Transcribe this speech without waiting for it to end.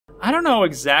I don't know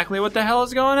exactly what the hell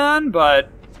is going on,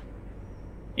 but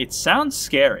it sounds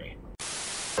scary.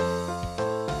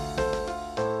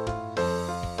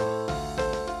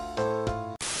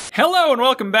 Hello and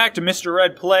welcome back to Mr.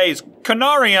 Red Plays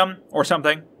Conarium, or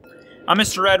something. I'm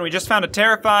Mr. Red and we just found a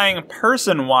terrifying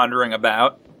person wandering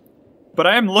about. But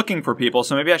I am looking for people,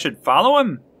 so maybe I should follow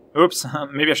him? Oops,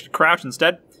 maybe I should crouch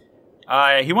instead.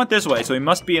 He went this way, so he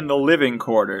must be in the living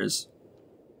quarters.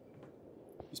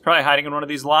 He's probably hiding in one of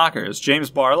these lockers. James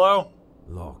Barlow?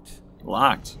 Locked.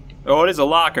 Locked. Oh, it is a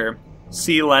locker.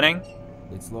 C. Lenning?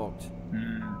 It's locked.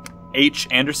 H.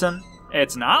 Anderson?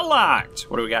 It's not locked.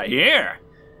 What do we got here?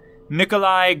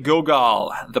 Nikolai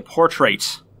Gogol, The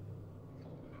Portrait.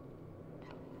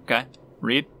 Okay,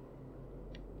 read.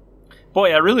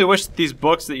 Boy, I really wish that these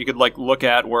books that you could, like, look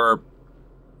at were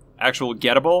actual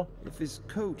gettable. If his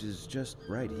coat is just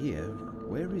right here,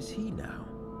 where is he now?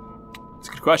 It's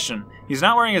a good question. He's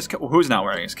not wearing his coat. Who's not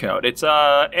wearing his coat? It's,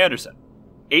 Anderson.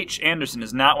 H. Anderson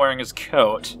is not wearing his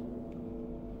coat.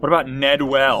 What about Ned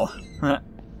Well? Oh,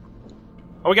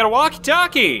 we got a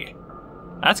walkie-talkie!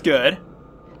 That's good.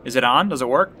 Is it on? Does it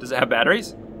work? Does it have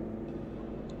batteries?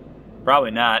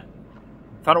 Probably not.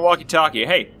 Found a walkie-talkie.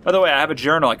 Hey, by the way, I have a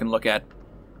journal I can look at.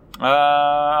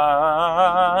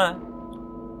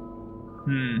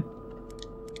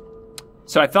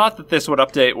 So I thought that this would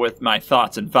update with my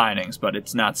thoughts and findings, but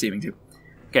it's not seeming to.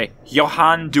 Okay,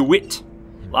 Johann de Witt.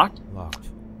 Locked? Locked.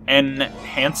 N.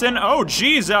 Hansen? Oh,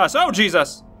 Jesus! Oh,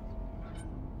 Jesus!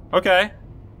 Okay.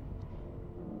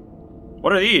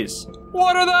 What are these?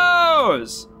 What are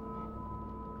those?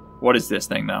 What is this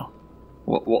thing, though?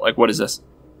 What is this?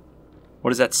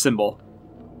 What is that symbol?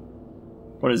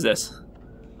 What is this?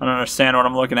 I don't understand what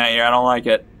I'm looking at here. I don't like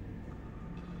it.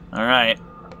 All right.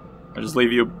 I'll just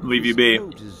leave you be. His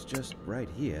coat is just right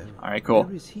here. All right, cool.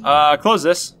 Where is he? Close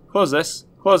this. Close this.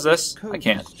 Close this. I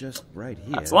can't. Is just right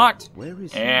here. That's locked. Where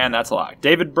is he? And that's locked.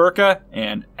 David Burka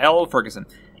and L. Ferguson.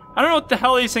 I don't know what the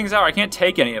hell these things are. I can't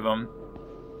take any of them.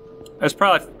 That's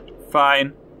probably fine.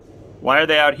 Why are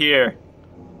they out here?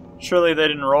 Surely they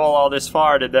didn't roll all this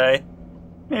far, did they?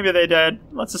 Maybe they did.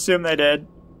 Let's assume they did.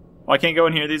 Well, I can't go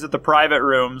in here. These are the private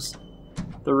rooms.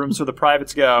 The rooms where the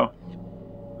privates go.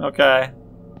 Okay.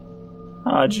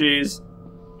 Oh, jeez.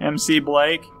 MC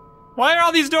Blake. Why are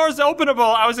all these doors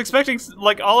openable? I was expecting,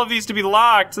 like, all of these to be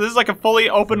locked. So this is like a fully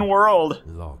open world.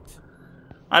 Locked.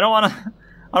 I don't want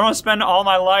to spend all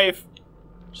my life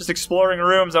just exploring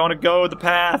rooms. I want to go the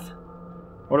path.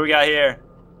 What do we got here?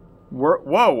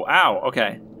 Whoa, ow,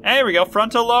 okay. There we go.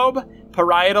 Frontal lobe,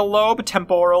 parietal lobe,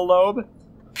 temporal lobe,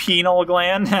 pineal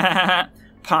gland,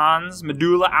 pons,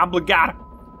 medulla oblongata,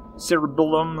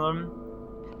 cerebellum.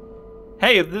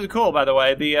 Hey, this is cool, by the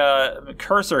way. The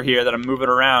cursor here that I'm moving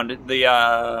around, the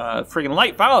freaking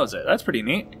light follows it. That's pretty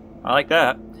neat. I like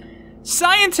that.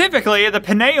 Scientifically, the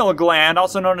pineal gland,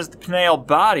 also known as the pineal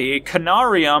body,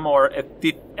 Conarium or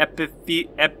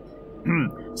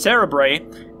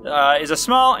cerebrae, is a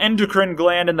small endocrine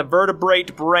gland in the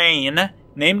vertebrate brain,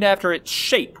 named after its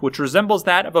shape, which resembles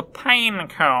that of a pine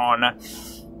cone.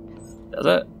 Does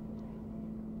it?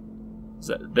 Is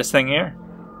it this thing here?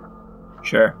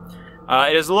 Sure.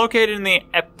 It is located in the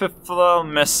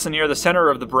epithalamus near the center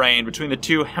of the brain, between the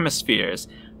two hemispheres.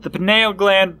 The pineal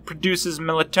gland produces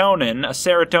melatonin, a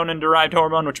serotonin-derived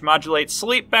hormone which modulates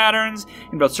sleep patterns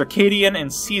in both circadian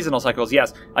and seasonal cycles.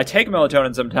 Yes, I take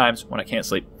melatonin sometimes when I can't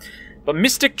sleep. But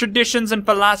mystic traditions and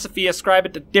philosophy ascribe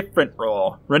it a different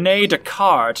role. René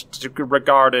Descartes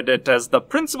regarded it as the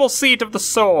principal seat of the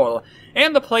soul,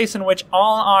 and the place in which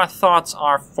all our thoughts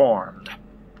are formed.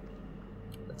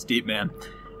 That's deep, man.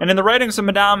 And in the writings of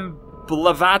Madame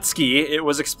Blavatsky, it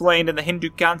was explained in the Hindu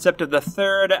concept of the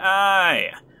third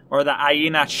eye, or the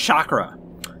Ajna chakra.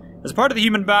 As part of the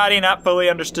human body, not fully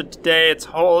understood today, it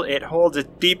holds a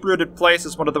deep-rooted place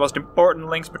as one of the most important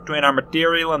links between our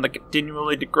material and the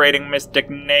continually degrading mystic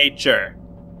nature.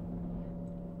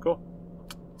 Cool.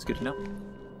 It's good to know.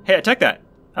 Hey, I took that.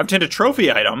 I've obtained a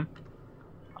trophy item.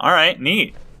 Alright,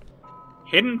 neat.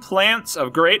 Hidden plants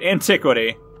of great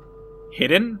antiquity.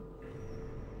 Hidden?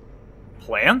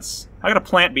 Plants? How could a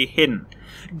plant be hidden?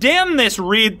 Damn this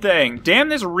read thing! Damn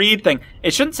this read thing!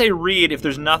 It shouldn't say read if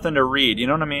there's nothing to read, you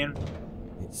know what I mean?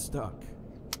 It's stuck.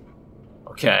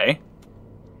 Okay.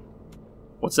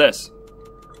 What's this?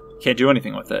 Can't do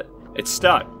anything with it. It's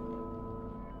stuck.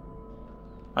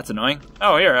 That's annoying.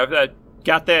 Oh, here, I've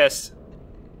got this.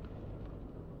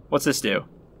 What's this do?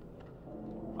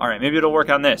 Alright, maybe it'll work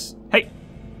on this. Hey!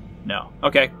 No.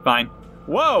 Okay, fine.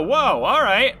 Whoa, whoa,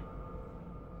 alright!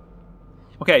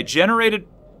 Okay, generated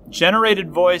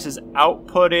voice is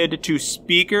outputted to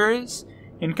speakers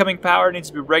Incoming power needs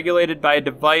to be regulated by a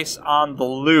device on the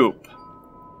loop.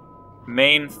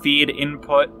 Main feed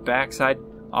input, backside.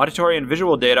 Auditory and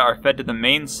visual data are fed to the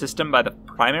main system by the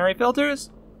primary filters?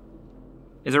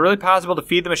 Is it really possible to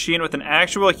feed the machine with an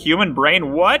actual human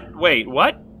brain? What? Wait,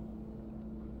 what?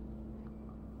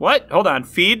 What? Hold on.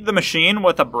 Feed the machine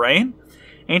with a brain?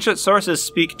 Ancient sources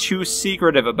speak too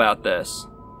secretive about this.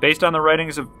 Based on the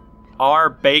writings of R.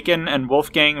 Bacon and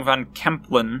Wolfgang von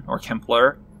Kempelen, or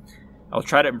Kempler, I'll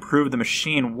try to improve the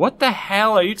machine. What the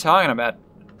hell are you talking about?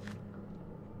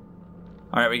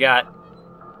 Alright, we got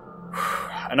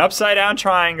an upside down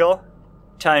triangle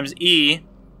times E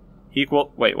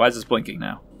equal... Wait, why is this blinking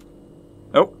now?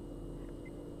 Oh.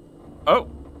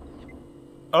 Oh.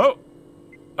 Oh.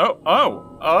 Oh,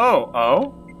 oh, oh,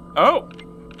 oh, oh.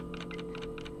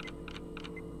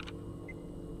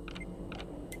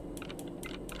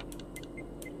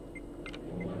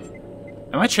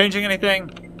 Am I changing anything?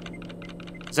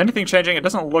 Is anything changing? It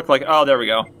doesn't look like... Oh, there we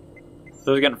go.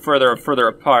 Those are getting further and further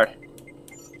apart.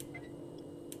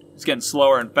 It's getting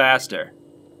slower and faster.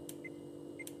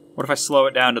 What if I slow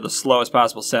it down to the slowest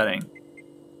possible setting?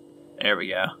 There we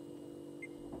go.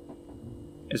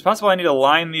 It's possible I need to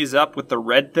line these up with the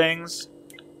red things.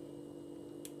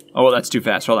 Oh, well, that's too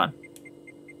fast. Hold on.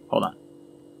 Hold on.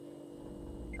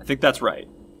 I think that's right.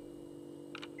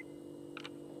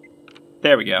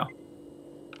 There we go.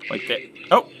 Like that.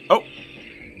 Oh, oh.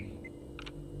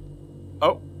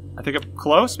 Oh, I think I'm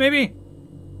close, maybe?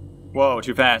 Whoa,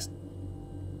 too fast.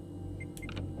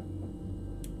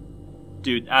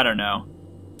 Dude, I don't know.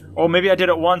 Oh, maybe I did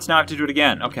it once, now I have to do it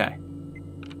again. Okay.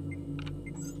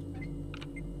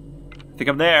 I think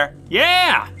I'm there.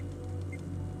 Yeah!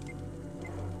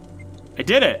 I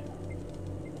did it.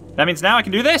 That means now I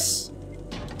can do this.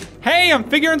 Hey, I'm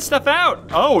figuring stuff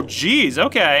out. Oh, geez,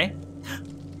 okay.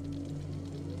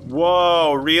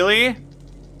 Whoa, really?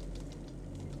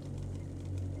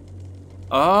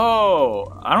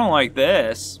 Oh, I don't like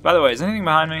this. By the way, is anything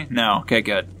behind me? No, okay,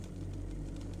 good.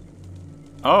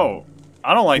 Oh,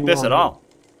 I don't like this at all.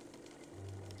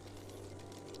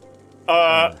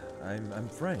 I'm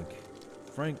Frank.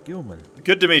 Frank Gilman.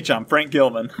 Good to meet you. I'm Frank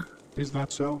Gilman. Is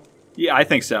that so? Yeah, I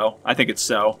think so. I think it's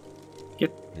so.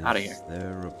 Get out of here. Is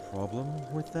there a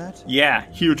problem with that? Yeah,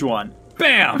 huge one.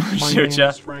 Bam! My Shoot name ya.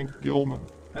 is Frank Gilman,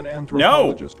 an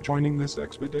anthropologist joining this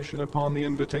expedition upon the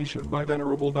invitation by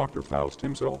Venerable Dr. Faust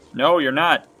himself. No, you're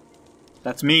not.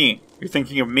 That's me. You're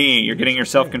thinking of me. You're getting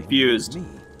yourself Hey, confused. Me?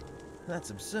 That's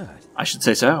absurd. I should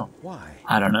say so. Why?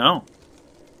 I don't know.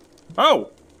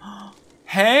 Oh!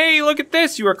 Hey, look at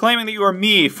this! You are claiming that you are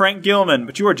me, Frank Gilman,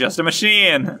 but you are just a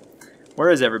machine. Where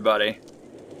is everybody?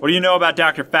 What do you know about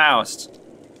Dr. Faust?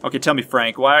 Okay, tell me,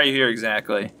 Frank, why are you here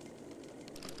exactly?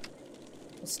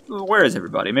 Where is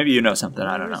everybody? Maybe you know something,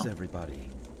 I don't know. Where is everybody?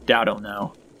 Doubt don't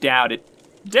know. Doubt it.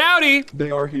 Doubty!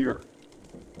 They are here.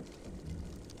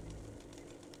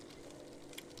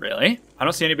 Really? I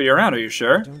don't see anybody around, are you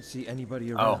sure? I don't see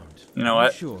anybody around. You know Are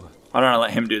what? Sure. Why don't I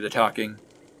let him do the talking?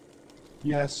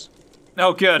 Yes.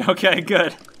 Oh, good. Okay,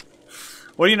 good.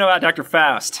 What do you know about Dr.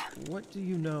 Faust? What do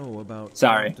you know about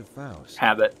Sorry. Dr. Faust?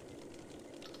 Habit.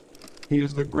 He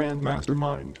is the grand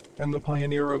mastermind and the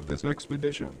pioneer of this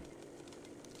expedition.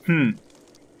 Hmm.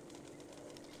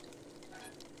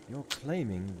 You're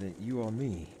claiming that you are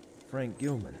me, Frank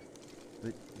Gilman,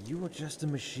 but you are just a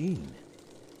machine.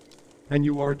 And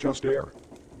you are just air.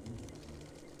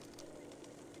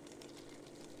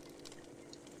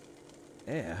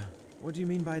 Air? What do you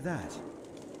mean by that?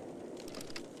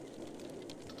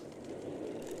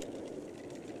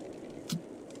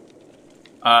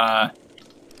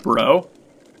 Bro?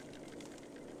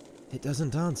 It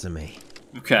doesn't answer me.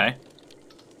 Okay.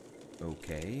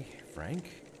 Okay,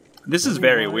 Frank. This is Tell me,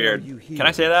 very why weird. are you here Can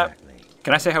I say that? exactly?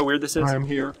 Can I say how weird this is? I am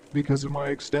here because of my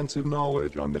extensive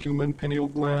knowledge on the human pineal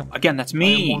gland. Again, that's I am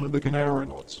me. one of the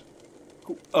Conarians.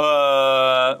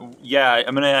 Yeah,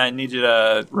 I'm gonna need you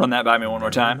to run that by me one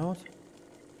more time. Not?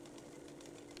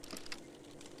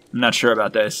 I'm not sure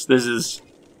about this. This is...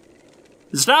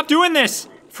 Stop doing this,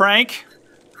 Frank!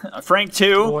 Frank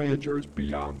 2. Voyagers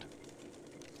beyond.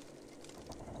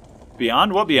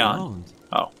 Beyond? What beyond?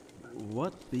 Oh.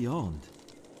 What beyond?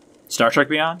 Star Trek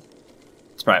Beyond?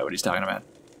 That's probably what he's talking about.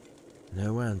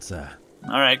 No answer.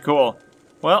 Alright, cool.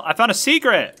 Well, I found a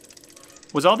secret!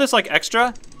 Was all this, like,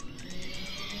 extra?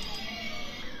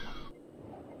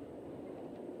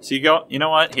 So you know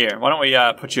what? Here, why don't we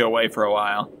put you away for a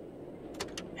while?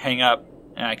 Hang up.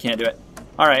 I can't do it.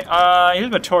 Alright,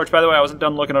 here's my torch. By the way, I wasn't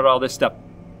done looking at all this stuff.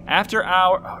 After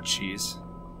our... Oh, jeez.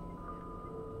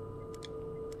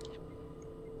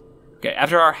 Okay,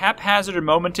 after our haphazard and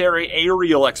momentary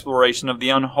aerial exploration of the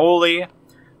unholy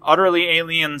utterly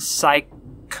alien Cyclopean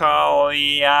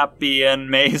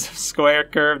maze of square,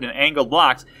 curved, and angled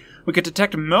blocks, we could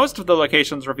detect most of the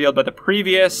locations revealed by the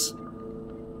previous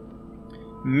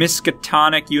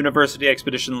Miskatonic University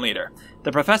expedition leader.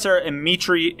 The Professor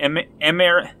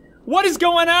what is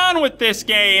going on with this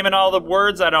game and all the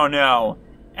words I don't know?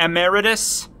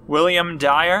 Emeritus William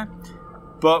Dyer.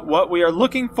 But what we are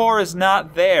looking for is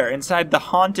not there, inside the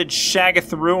haunted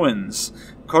Shagath ruins.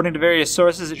 According to various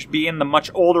sources, it should be in the much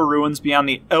older ruins beyond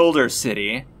the Elder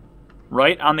City,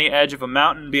 right on the edge of a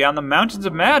mountain beyond the Mountains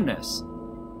of Madness.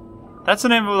 That's the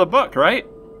name of the book, right?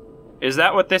 Is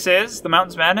that what this is? The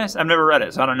Mountains of Madness? I've never read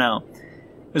it, so I don't know.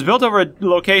 It was built over a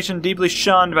location deeply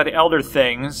shunned by the Elder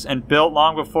Things, and built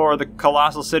long before the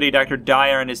colossal city Dr.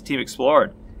 Dyer and his team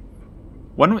explored.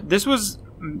 This was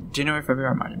January,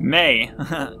 February, March, May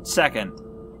 2nd,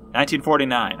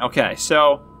 1949. Okay,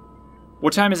 so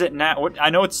what time is it now? I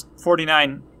know it's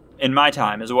 49 in my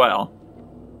time as well,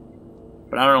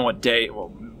 but I don't know what day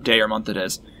or month it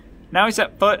is. Now he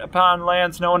set foot upon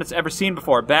lands no one has ever seen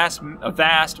before. A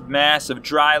vast mass of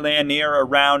dry land near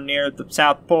the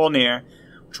South Pole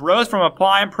which rose from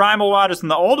primal waters, and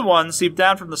the old ones seeped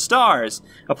down from the stars.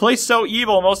 A place so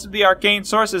evil, most of the arcane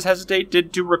sources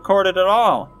hesitated to record it at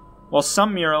all, while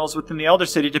some murals within the Elder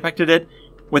City depicted it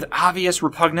with obvious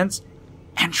repugnance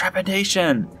and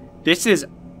trepidation. This is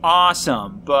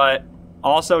awesome, but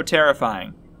also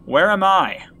terrifying. Where am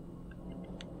I?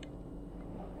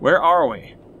 Where are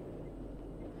we?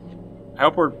 I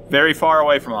hope we're very far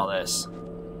away from all this.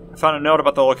 I found a note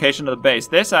about the location of the base.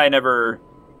 This I don't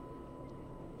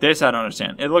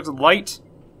understand. It looks light.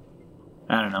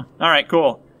 I don't know. Alright,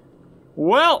 cool.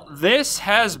 Well, this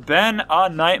has been a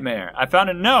nightmare. I found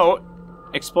a note.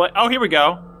 Oh, here we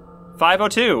go.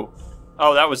 502.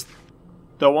 Oh, that was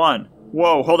the one.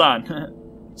 Whoa, hold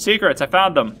on. Secrets, I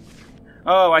found them.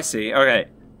 Oh, I see. Okay.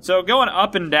 So going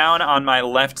up and down on my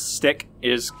left stick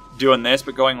is doing this,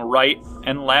 but going right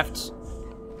and left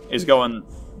is going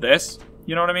this.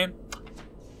 You know what I mean?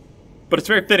 But it's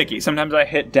very finicky. Sometimes I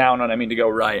hit down when I mean to go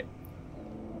right.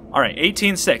 Alright,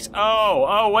 1806.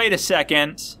 Oh, wait a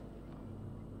second.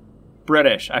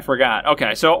 British, I forgot.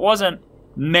 Okay, so it wasn't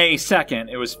May 2nd,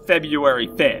 it was February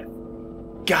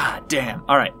 5th. God damn.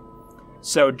 Alright.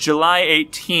 So July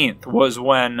 18th was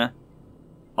when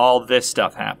all this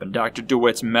stuff happened. Dr.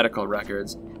 DeWitt's medical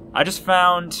records. I just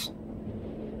found...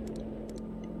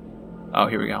 Oh,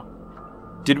 here we go.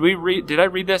 Did I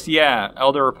read this? Yeah,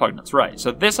 Elder Repugnance. Right.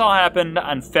 So this all happened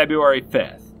on February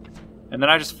 5th. And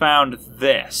then I just found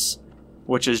this,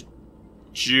 which is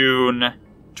June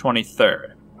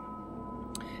 23rd.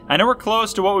 I know we're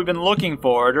close to what we've been looking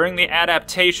for. During the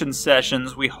adaptation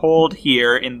sessions we hold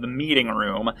here in the meeting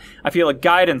room, I feel a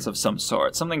guidance of some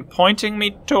sort, something pointing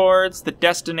me towards the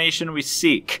destination we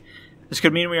seek. This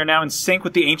could mean we are now in sync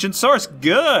with the ancient source.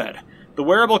 Good! The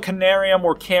wearable Conarium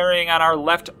we're carrying on our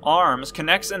left arms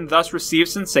connects and thus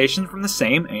receives sensation from the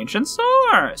same ancient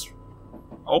source.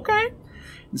 Okay.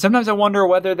 And sometimes I wonder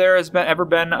whether there has ever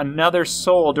been another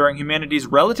soul during humanity's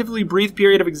relatively brief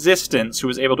period of existence who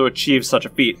was able to achieve such a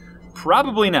feat.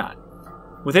 Probably not.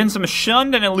 Within some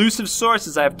shunned and elusive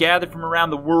sources I have gathered from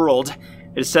around the world,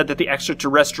 it is said that the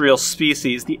extraterrestrial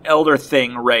species, the Elder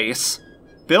Thing race,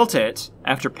 built it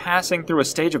after passing through a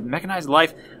stage of mechanized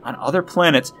life on other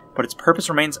planets, but its purpose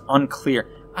remains unclear.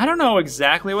 I don't know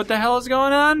exactly what the hell is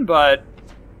going on, but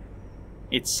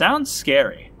it sounds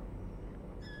scary.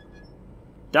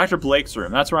 Dr. Blake's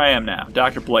room. That's where I am now.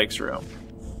 Dr. Blake's room.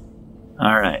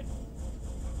 Alright.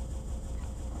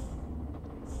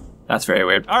 That's very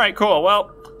weird. Alright, cool.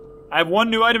 Well, I have one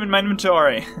new item in my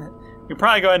inventory. You can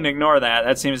probably go ahead and ignore that.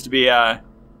 That seems to be a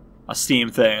Steam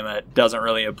thing that doesn't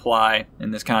really apply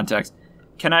in this context.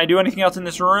 Can I do anything else in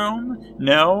this room?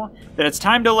 No? Then it's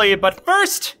time to leave. But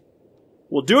first,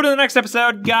 we'll do it in the next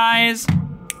episode, guys.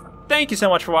 Thank you so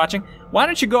much for watching. Why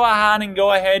don't you go ahead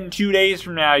and 2 days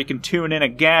from now you can tune in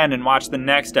again and watch the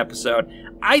next episode.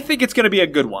 I think it's going to be a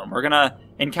good one. We're going to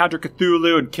encounter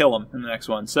Cthulhu and kill him in the next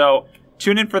one. So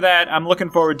tune in for that. I'm looking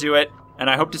forward to it. And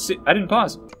I hope to see... I didn't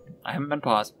pause. I haven't been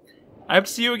paused. I hope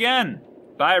to see you again.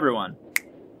 Bye, everyone.